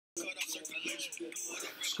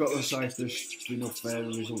Scotland, Cyprus, 3-0 fair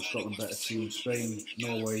result, Scotland better team. Spain,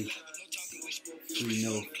 Norway,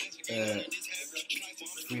 3-0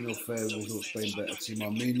 fair result, Spain better team.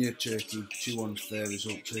 Armenia, Turkey, 2-1 fair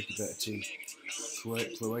result, Turkey better team.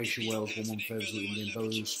 Croatia, Wales, 1-1 fair result, England,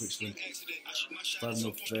 Belarus, Switzerland,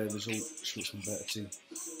 5-0 fair result, Switzerland better team.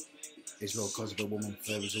 Israel, Kosovo, 1-1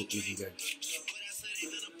 fair result, even game.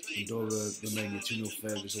 Andorra, Romania, 2-0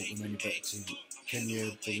 fair result, Romania better team. Kenya,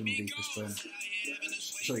 Burundi, postponed.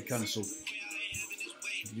 Sorry, cancelled.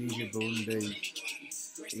 Indonesia, Burundi,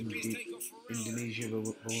 Indonesia,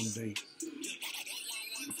 Burundi,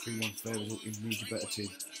 3-1 fair result, Indonesia better team.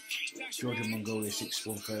 Georgia, Mongolia,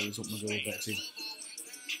 6-1 fair result, Mongolia better team.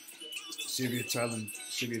 Syria, Thailand,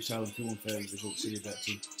 3-1 fair result, Syria better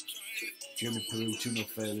team. Germany, Peru, 2-0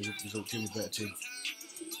 fair result, Germany better team.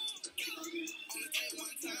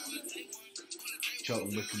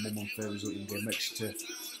 Charlton, Wickham, 1-1 fair result in game. Exeter,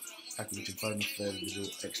 Accrington, 5-0 fair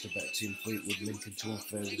result, Exeter better team. Fleetwood, Lincoln, 2-1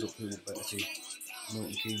 fair result, Fleetwood better team.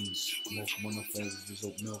 Milton Keynes, Morecambe, 1-0 fair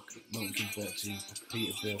result, Milton Keynes better team.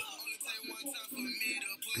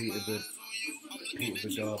 Peterborough,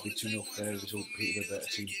 Derby, 2-0 fair result, Peterborough better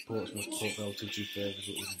team. Portsmouth, Port Vale, 2-2 fair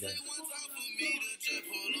result in the game.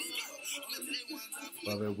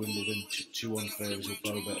 Barrow, Wimbledon, 2-1 fair result,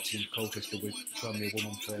 Barrow better team. Colchester, Tranmere,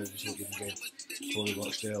 1-1 fair result in the game. Crawley,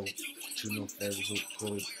 Rochdale, 2-0 fair result,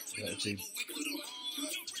 Crawley better team.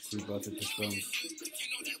 Crewe, Bradford postponed.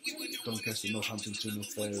 Doncaster, Northampton, 2-0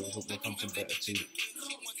 fair result, Northampton better team.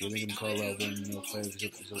 Gillingham, Carlisle, 1-0 fair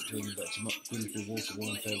result, Gillingham better team. Bloomfield, Walsall,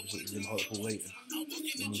 1-1 fair result, Gillingham, Hartlepool, Leighton,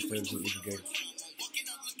 1-1 fair result in the game.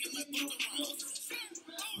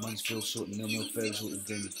 Mansfield, Sutton, 0-0 fair result in the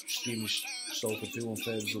game. Stevenage, Salford, 2-1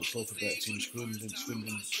 fair result, Salford better team.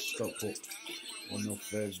 Swindon, Stockport, 1-0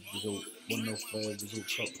 fair result,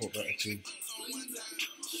 Stockport better team.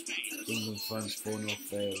 England, France, 4-0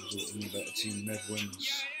 fair result, England better team.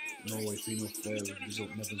 Netherlands, Norway, 3-0 fair result,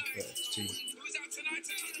 Netherlands better team.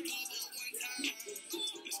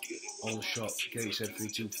 Aldershot, Gateshead,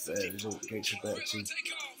 3-2 fair result, Gateshead better team.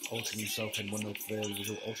 Altrincham, Southend, 1-0 fair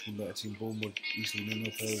result, Altrincham better team. Bournemouth, Eastleigh,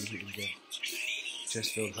 0-0 fair result in the game.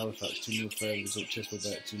 Chesterfield, Halifax, 2-0 fair result, Chesterfield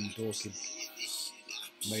better team. Dorking,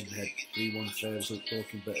 Maidenhead, 3-1 fair result,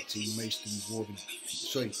 Dorking better team. Maidstone, Woking,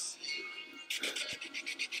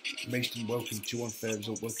 2-1 fair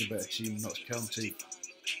result, Woking better team. Notts County,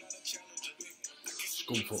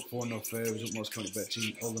 Scunthorpe, 4-0 fair result, Notts County better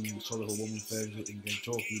team. Oldham, Solihull, 1-1 fair result in game.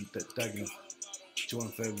 Torquay, Dagenham,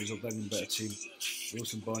 2-1 fair result, Dagenham better team.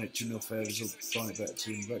 Wilson, Barnet, 2-0 fair result, Barnet better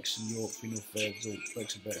team. Wrexham, York, 3-0 fair result,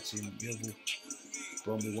 Wrexham better team. Yeovil,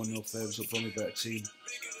 Bromley, 1-0 fair result, Bromley better team.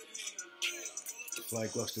 Fly,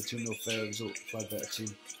 Gloucester, 2-0 fair result, Fly better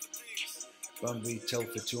team. Banbury,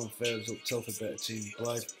 Telford, 2-1 fair result, Telford better team.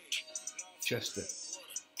 Blythe, Chester,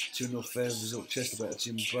 2-0 fair result, Chester better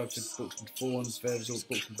team. Bradford, Buxton, 4-1 fair result,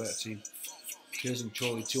 Buxton better team. Curzon,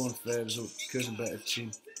 Chorley, 2-1 fair result, Curzon better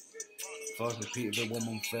team. Farsley, Peterborough,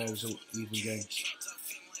 1-1 fair result, even game.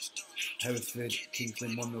 Hereford,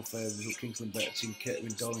 Kingsland, 1-0 fair result, Kingsland better team.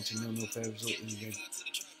 Kettering, Darlington, 0-0 fair result, even game.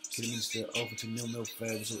 Kidderminster, Alverton, 0-0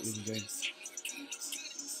 fair result, even game.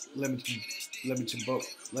 Leamington,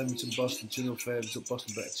 Boston, 2-0 fair result,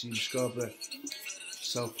 Boston better team. Scarborough,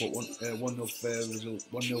 Southport, 1-0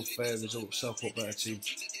 fair result, Southport better team.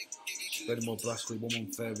 Benmore, Brastley,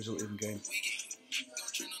 1-1 fair result, even game.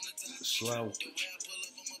 Slough,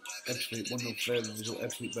 Ebbsfleet, 1-0 fair result,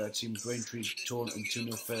 Ebbsfleet better team. Braintree, Taunton,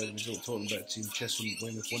 2-0 fair result, Taunton better team. Chesham,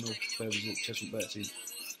 Weymouth, 1-0 fair result, Chesham better team.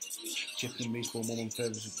 Chippenham, Eastbourne, 1-1 fair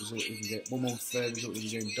result, even game. 1-1 fair result,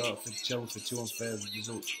 even game. Dartford, Chelmsford, 2-1 fair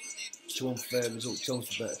result, 2-1 fair result,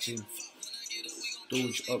 Chelmsford better team.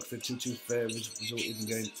 Dulwich, Oxford, 2-2 fair result, even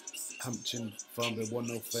game. Hampton, Farnborough,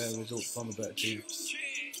 1-0 fair result, Farnborough better team.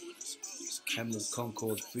 Hemel,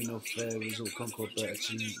 Concord, 3-0 fair result, Concord better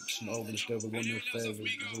team. St Albans, Dover, 1-0 fair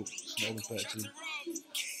result, St Albans better team.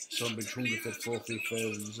 Tonbridge, Hungerford, 4-3 fair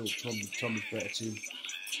result, Tonbridge better team.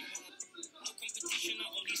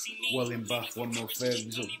 Welling, Bath, 1-0 fair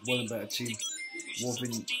result, Welling better team.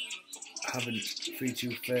 Worthing, Havant,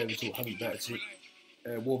 3-2 fair result, Havant better team.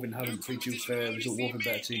 Worthing, Havant, 3-2 fair result, Worthing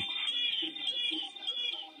better team.